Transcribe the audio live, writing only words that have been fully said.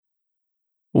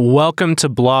Welcome to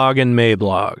Blog and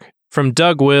Mablog from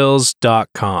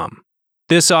DougWills.com.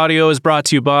 This audio is brought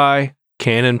to you by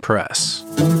Canon Press.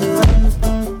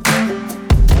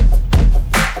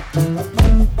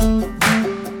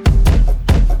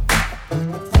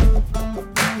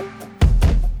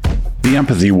 The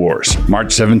Empathy Wars,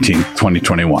 March 17,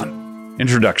 2021.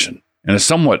 Introduction. In a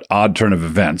somewhat odd turn of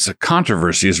events, a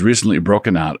controversy has recently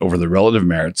broken out over the relative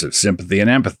merits of sympathy and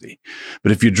empathy.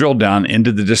 But if you drill down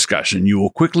into the discussion, you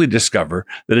will quickly discover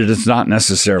that it is not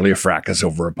necessarily a fracas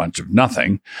over a bunch of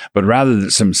nothing, but rather that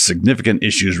some significant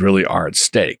issues really are at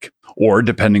stake. Or,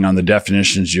 depending on the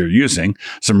definitions you're using,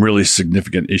 some really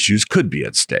significant issues could be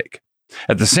at stake.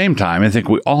 At the same time, I think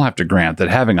we all have to grant that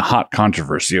having a hot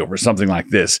controversy over something like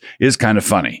this is kind of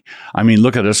funny. I mean,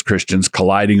 look at us Christians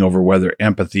colliding over whether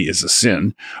empathy is a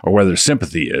sin or whether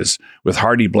sympathy is, with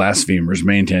hardy blasphemers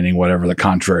maintaining whatever the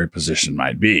contrary position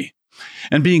might be.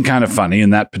 And being kind of funny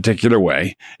in that particular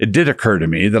way, it did occur to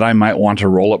me that I might want to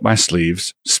roll up my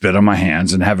sleeves, spit on my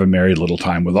hands, and have a merry little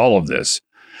time with all of this.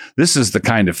 This is the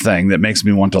kind of thing that makes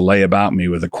me want to lay about me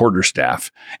with a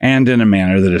quarterstaff, and in a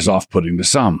manner that is off-putting to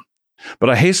some.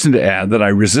 But I hasten to add that I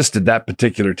resisted that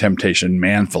particular temptation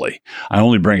manfully. I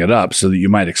only bring it up so that you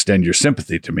might extend your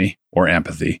sympathy to me, or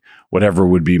empathy, whatever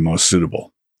would be most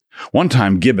suitable. One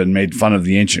time, Gibbon made fun of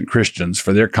the ancient Christians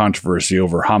for their controversy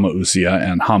over homoousia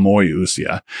and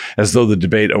homoiousia, as though the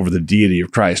debate over the deity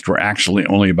of Christ were actually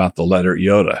only about the letter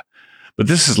iota. But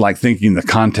this is like thinking the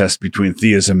contest between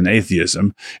theism and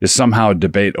atheism is somehow a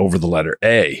debate over the letter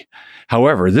A.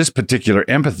 However, this particular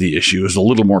empathy issue is a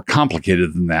little more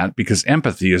complicated than that because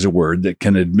empathy is a word that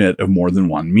can admit of more than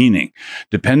one meaning,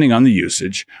 depending on the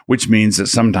usage, which means that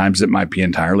sometimes it might be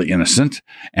entirely innocent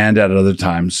and at other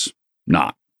times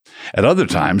not. At other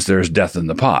times, there is death in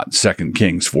the pot, 2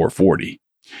 Kings 4:40.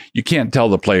 You can't tell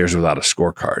the players without a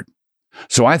scorecard.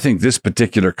 So I think this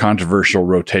particular controversial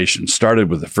rotation started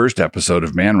with the first episode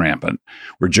of Man Rampant,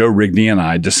 where Joe Rigney and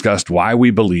I discussed why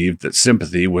we believed that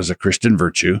sympathy was a Christian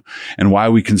virtue and why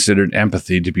we considered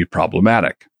empathy to be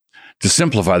problematic. To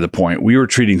simplify the point, we were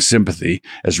treating sympathy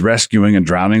as rescuing a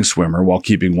drowning swimmer while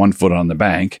keeping one foot on the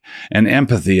bank, and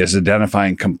empathy as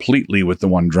identifying completely with the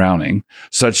one drowning,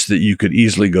 such that you could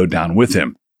easily go down with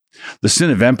him. The sin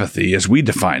of empathy, as we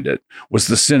defined it, was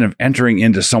the sin of entering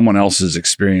into someone else's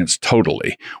experience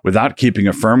totally, without keeping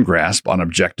a firm grasp on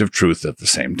objective truth at the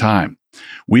same time.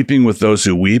 Weeping with those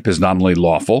who weep is not only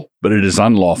lawful, but it is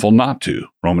unlawful not to,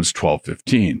 Romans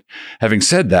 12:15. Having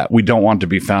said that, we don't want to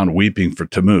be found weeping for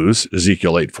Tammuz,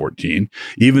 Ezekiel 8:14,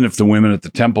 even if the women at the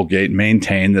temple gate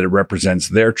maintain that it represents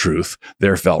their truth,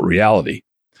 their felt reality.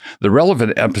 The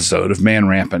relevant episode of Man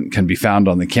Rampant can be found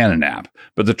on the Canon app,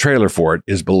 but the trailer for it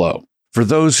is below. For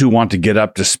those who want to get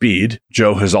up to speed,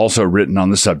 Joe has also written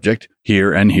on the subject,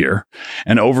 here and here,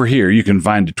 and over here you can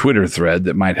find a Twitter thread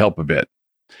that might help a bit.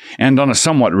 And on a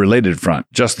somewhat related front,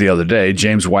 just the other day,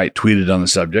 James White tweeted on the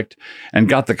subject and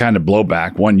got the kind of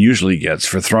blowback one usually gets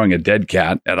for throwing a dead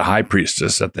cat at a high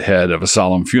priestess at the head of a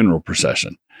solemn funeral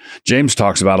procession. James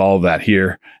talks about all of that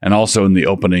here and also in the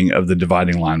opening of the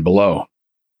dividing line below.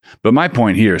 But my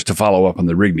point here is to follow up on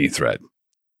the Rigney thread.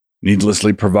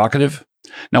 Needlessly provocative?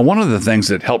 Now, one of the things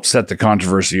that helped set the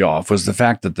controversy off was the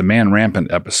fact that the Man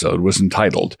Rampant episode was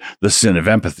entitled The Sin of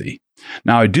Empathy.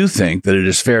 Now, I do think that it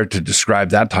is fair to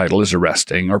describe that title as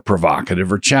arresting or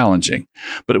provocative or challenging,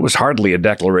 but it was hardly a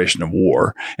declaration of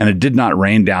war, and it did not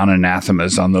rain down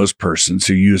anathemas on those persons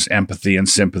who use empathy and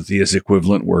sympathy as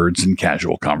equivalent words in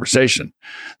casual conversation.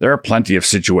 There are plenty of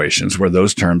situations where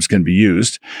those terms can be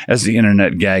used, as the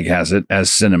internet gag has it,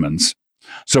 as synonyms.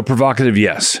 So provocative,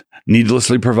 yes.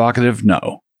 Needlessly provocative,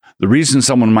 no. The reason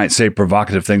someone might say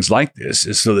provocative things like this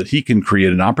is so that he can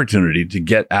create an opportunity to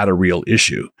get at a real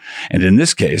issue. And in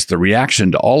this case, the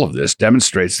reaction to all of this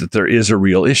demonstrates that there is a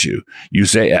real issue. You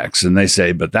say X, and they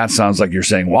say, but that sounds like you're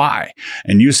saying Y.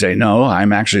 And you say, no,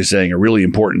 I'm actually saying a really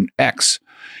important X.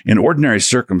 In ordinary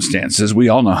circumstances, we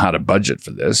all know how to budget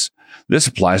for this. This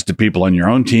applies to people on your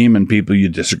own team and people you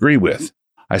disagree with.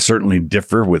 I certainly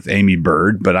differ with Amy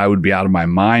Bird, but I would be out of my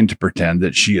mind to pretend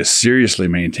that she is seriously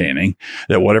maintaining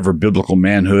that whatever biblical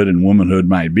manhood and womanhood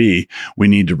might be, we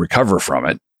need to recover from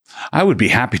it. I would be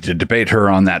happy to debate her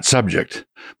on that subject.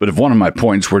 But if one of my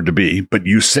points were to be, but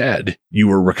you said you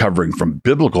were recovering from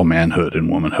biblical manhood and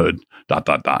womanhood, ...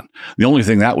 the only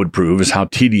thing that would prove is how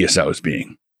tedious I was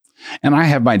being. And I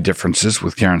have my differences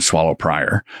with Karen Swallow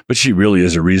Prior, but she really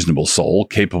is a reasonable soul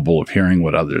capable of hearing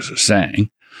what others are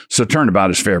saying. So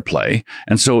turnabout is fair play,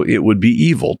 and so it would be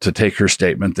evil to take her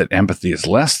statement that empathy is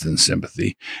less than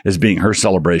sympathy as being her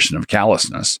celebration of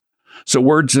callousness. So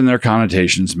words and their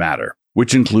connotations matter.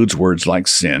 which includes words like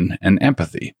sin and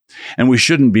empathy. And we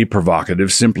shouldn't be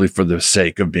provocative simply for the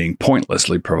sake of being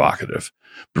pointlessly provocative.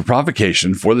 But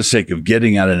provocation for the sake of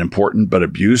getting at an important but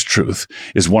abused truth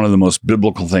is one of the most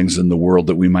biblical things in the world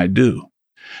that we might do.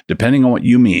 Depending on what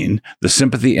you mean, the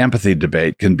sympathy-empathy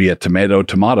debate can be a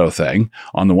tomato-tomato thing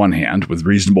on the one hand, with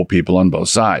reasonable people on both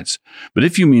sides. But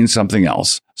if you mean something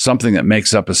else, something that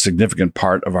makes up a significant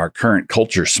part of our current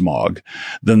culture smog,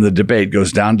 then the debate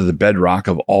goes down to the bedrock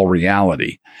of all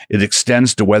reality. It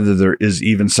extends to whether there is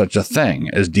even such a thing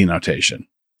as denotation.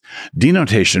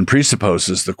 Denotation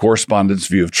presupposes the correspondence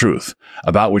view of truth,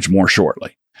 about which more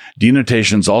shortly.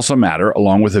 Denotations also matter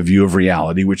along with a view of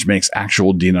reality which makes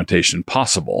actual denotation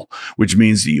possible, which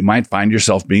means that you might find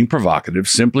yourself being provocative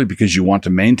simply because you want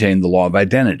to maintain the law of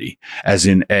identity, as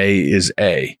in A is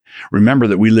A. Remember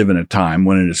that we live in a time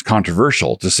when it is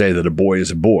controversial to say that a boy is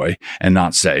a boy and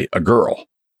not say a girl.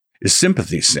 Is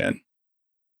sympathy sin?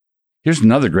 Here's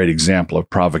another great example of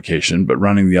provocation, but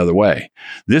running the other way.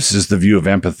 This is the view of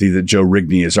empathy that Joe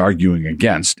Rigney is arguing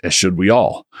against, as should we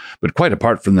all. But quite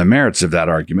apart from the merits of that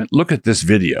argument, look at this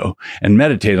video and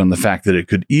meditate on the fact that it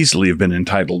could easily have been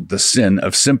entitled The Sin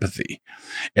of Sympathy.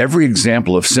 Every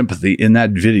example of sympathy in that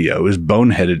video is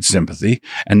boneheaded sympathy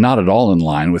and not at all in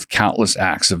line with countless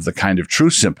acts of the kind of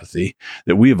true sympathy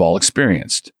that we have all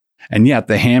experienced. And yet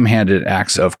the ham-handed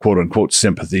acts of quote-unquote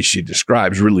sympathy she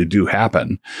describes really do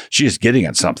happen. She is getting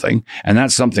at something, and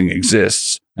that something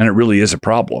exists, and it really is a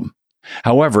problem.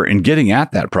 However, in getting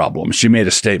at that problem, she made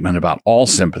a statement about all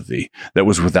sympathy that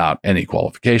was without any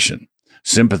qualification.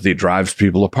 Sympathy drives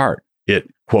people apart. It,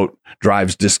 quote,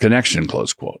 drives disconnection,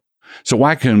 close quote. So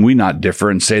why can we not differ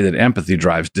and say that empathy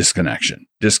drives disconnection?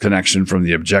 Disconnection from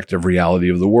the objective reality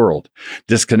of the world,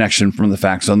 disconnection from the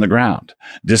facts on the ground,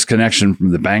 disconnection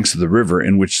from the banks of the river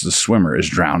in which the swimmer is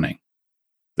drowning.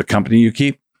 The company you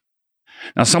keep?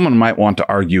 Now, someone might want to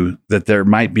argue that there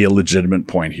might be a legitimate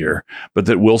point here, but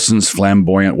that Wilson's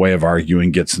flamboyant way of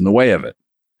arguing gets in the way of it.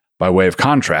 By way of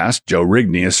contrast, Joe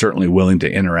Rigney is certainly willing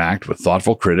to interact with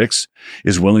thoughtful critics,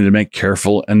 is willing to make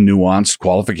careful and nuanced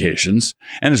qualifications,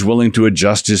 and is willing to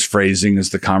adjust his phrasing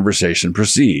as the conversation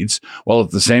proceeds, while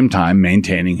at the same time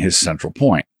maintaining his central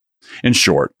point. In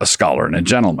short, a scholar and a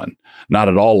gentleman. Not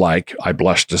at all like, I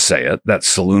blush to say it, that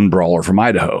saloon brawler from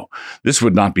Idaho. This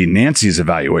would not be Nancy's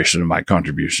evaluation of my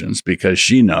contributions because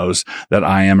she knows that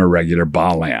I am a regular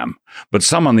ba-lamb. But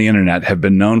some on the internet have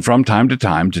been known from time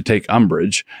to take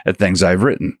umbrage at things I've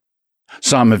written.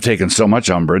 Some have taken so much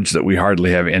umbrage that we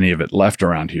hardly have any of it left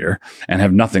around here and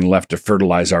have nothing left to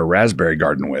fertilize our raspberry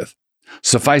garden with.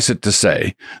 Suffice it to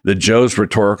say that Joe's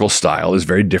rhetorical style is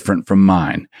very different from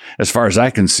mine. As far as I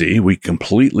can see, we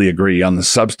completely agree on the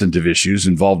substantive issues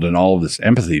involved in all of this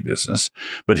empathy business,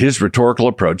 but his rhetorical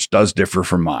approach does differ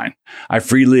from mine. I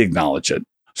freely acknowledge it.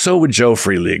 So would Joe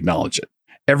freely acknowledge it.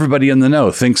 Everybody in the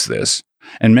know thinks this,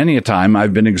 and many a time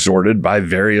I've been exhorted by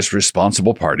various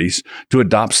responsible parties to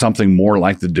adopt something more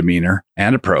like the demeanor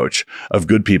and approach of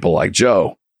good people like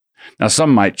Joe. Now,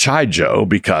 some might chide Joe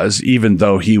because, even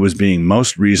though he was being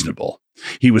most reasonable,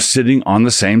 he was sitting on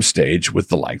the same stage with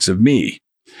the likes of me.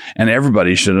 And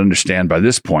everybody should understand by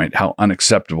this point how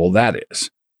unacceptable that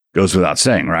is. Goes without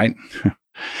saying, right?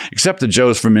 Except that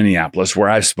Joe's from Minneapolis, where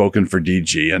I've spoken for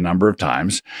DG a number of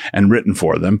times and written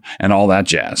for them and all that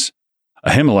jazz.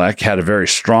 Ahimelech had a very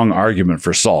strong argument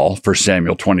for Saul, 1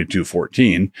 Samuel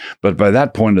 22:14, but by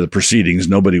that point of the proceedings,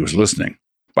 nobody was listening.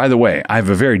 By the way, I have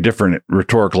a very different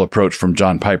rhetorical approach from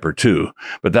John Piper, too,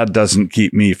 but that doesn't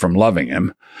keep me from loving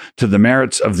him. To the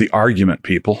merits of the argument,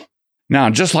 people. Now,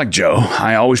 just like Joe,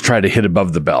 I always try to hit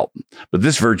above the belt, but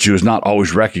this virtue is not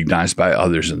always recognized by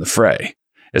others in the fray.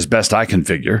 As best I can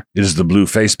figure, it is the blue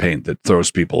face paint that throws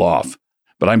people off.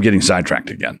 But I'm getting sidetracked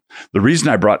again. The reason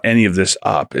I brought any of this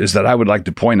up is that I would like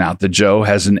to point out that Joe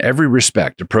has in every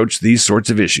respect approached these sorts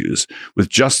of issues with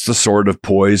just the sort of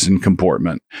poise and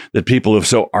comportment that people have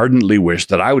so ardently wished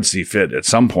that I would see fit at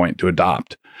some point to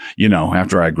adopt,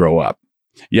 after I grow up.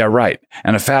 Yeah, right.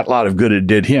 And a fat lot of good it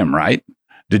did him, right?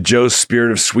 Did Joe's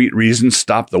spirit of sweet reason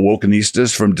stop the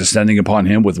wokenistas from descending upon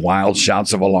him with wild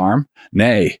shouts of alarm?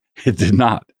 Nay, it did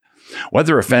not.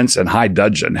 Whether offense and high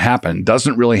dudgeon happen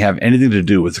doesn't really have anything to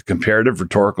do with the comparative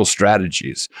rhetorical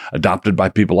strategies adopted by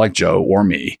people like Joe or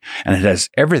me, and it has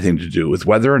everything to do with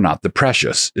whether or not the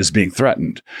precious is being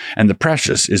threatened. And the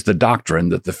precious is the doctrine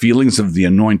that the feelings of the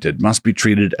anointed must be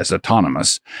treated as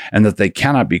autonomous, and that they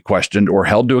cannot be questioned or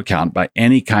held to account by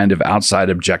any kind of outside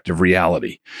objective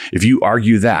reality. If you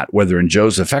argue that, whether in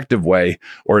Joe's effective way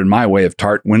or in my way of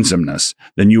tart winsomeness,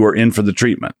 then you are in for the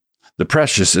treatment. The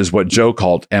precious is what Joe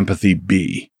called empathy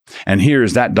B. And here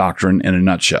is that doctrine in a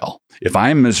nutshell. If I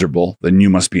am miserable, then you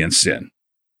must be in sin.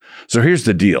 So here's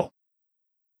the deal.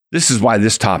 This is why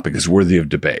this topic is worthy of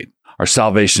debate. Our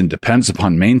salvation depends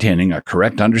upon maintaining a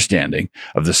correct understanding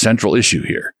of the central issue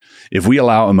here. If we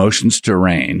allow emotions to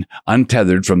reign,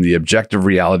 untethered from the objective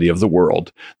reality of the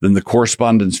world, then the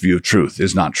correspondence view of truth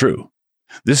is not true.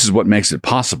 This is what makes it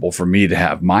possible for me to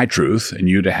have my truth and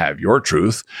you to have your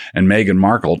truth and Meghan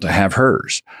Markle to have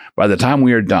hers. By the time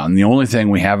we are done, the only thing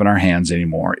we have in our hands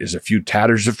anymore is a few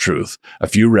tatters of truth, a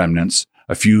few remnants,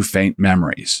 a few faint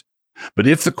memories. But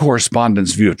if the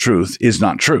correspondence view of truth is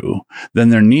not true, then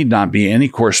there need not be any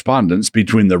correspondence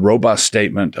between the robust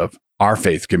statement of our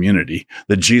faith community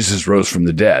that Jesus rose from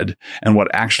the dead and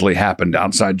what actually happened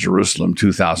outside Jerusalem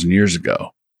 2,000 years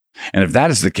ago. And if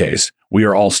that is the case, we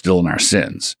are all still in our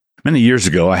sins. Many years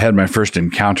ago, I had my first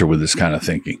encounter with this kind of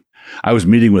thinking. I was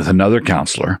meeting with another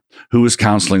counselor who was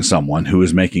counseling someone who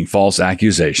was making false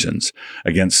accusations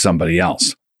against somebody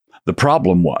else. The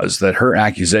problem was that her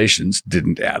accusations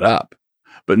didn't add up.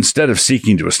 But instead of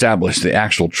seeking to establish the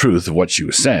actual truth of what she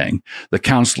was saying, the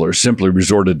counselor simply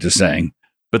resorted to saying,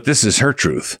 "But this is her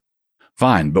truth."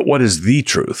 Fine, but what is the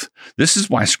truth? This is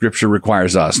why Scripture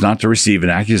requires us not to receive an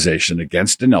accusation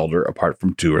against an elder apart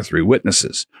from 2 or 3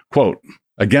 witnesses. Quote,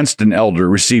 "Against an elder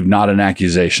receive not an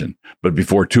accusation, but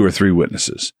before 2 or 3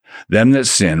 witnesses. Them that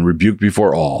sin rebuke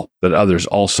before all, that others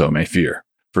also may fear."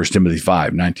 1 Timothy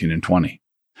 5:19 and 20.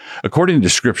 According to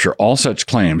Scripture, all such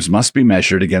claims must be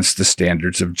measured against the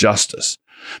standards of justice.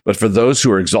 But for those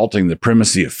who are exalting the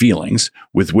primacy of feelings,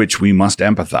 with which we must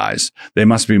empathize, they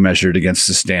must be measured against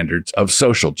the standards of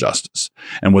social justice.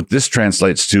 And what this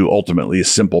translates to ultimately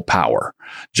is simple power.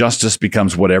 Justice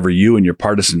becomes whatever you and your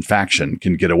partisan faction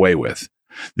can get away with.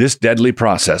 This deadly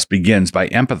process begins by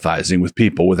empathizing with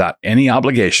people without any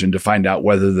obligation to find out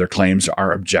whether their claims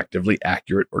are objectively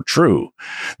accurate or true.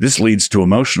 This leads to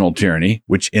emotional tyranny,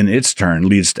 which in its turn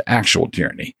leads to actual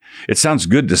tyranny. It sounds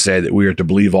good to say that we are to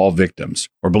believe all victims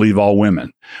or believe all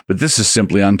women, but this is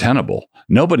simply untenable.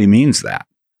 Nobody means that.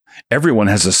 Everyone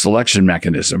has a selection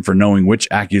mechanism for knowing which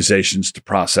accusations to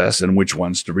process and which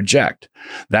ones to reject.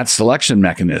 That selection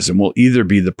mechanism will either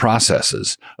be the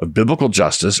processes of biblical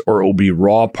justice or it will be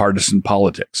raw partisan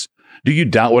politics. Do you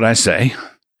doubt what I say?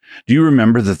 Do you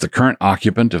remember that the current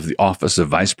occupant of the office of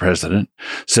vice president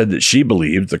said that she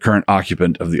believed the current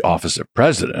occupant of the office of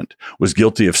president was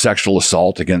guilty of sexual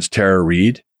assault against Tara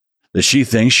Reade? That she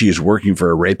thinks she is working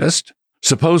for a rapist?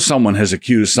 Suppose someone has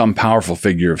accused some powerful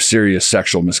figure of serious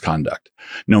sexual misconduct.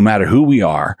 No matter who we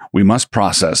are, we must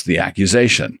process the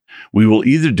accusation. We will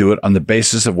either do it on the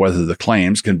basis of whether the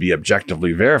claims can be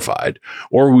objectively verified,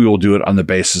 or we will do it on the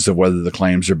basis of whether the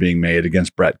claims are being made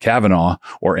against Brett Kavanaugh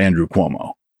or Andrew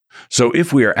Cuomo. So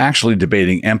if we are actually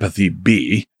debating empathy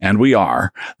B, and we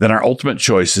are, then our ultimate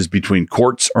choice is between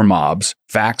courts or mobs,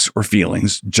 facts or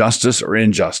feelings, justice or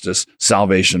injustice,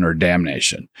 salvation or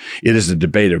damnation. It is a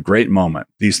debate of great moment.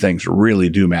 These things really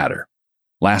do matter.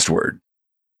 Last word.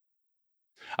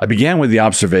 I began with the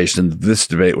observation that this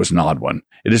debate was an odd one.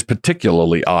 It is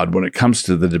particularly odd when it comes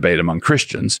to the debate among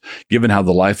Christians, given how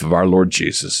the life of our Lord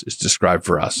Jesus is described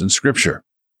for us in Scripture.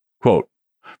 Quote,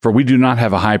 "For we do not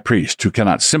have a high priest who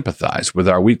cannot sympathize with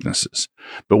our weaknesses,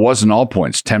 but was in all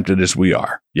points tempted as we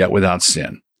are, yet without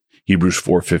sin." Hebrews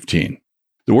 4:15.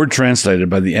 The word translated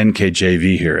by the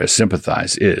NKJV here as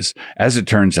sympathize is, as it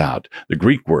turns out, the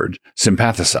Greek word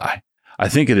sympathesai. I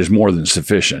think it is more than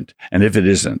sufficient, and if it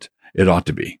isn't, it ought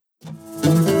to be.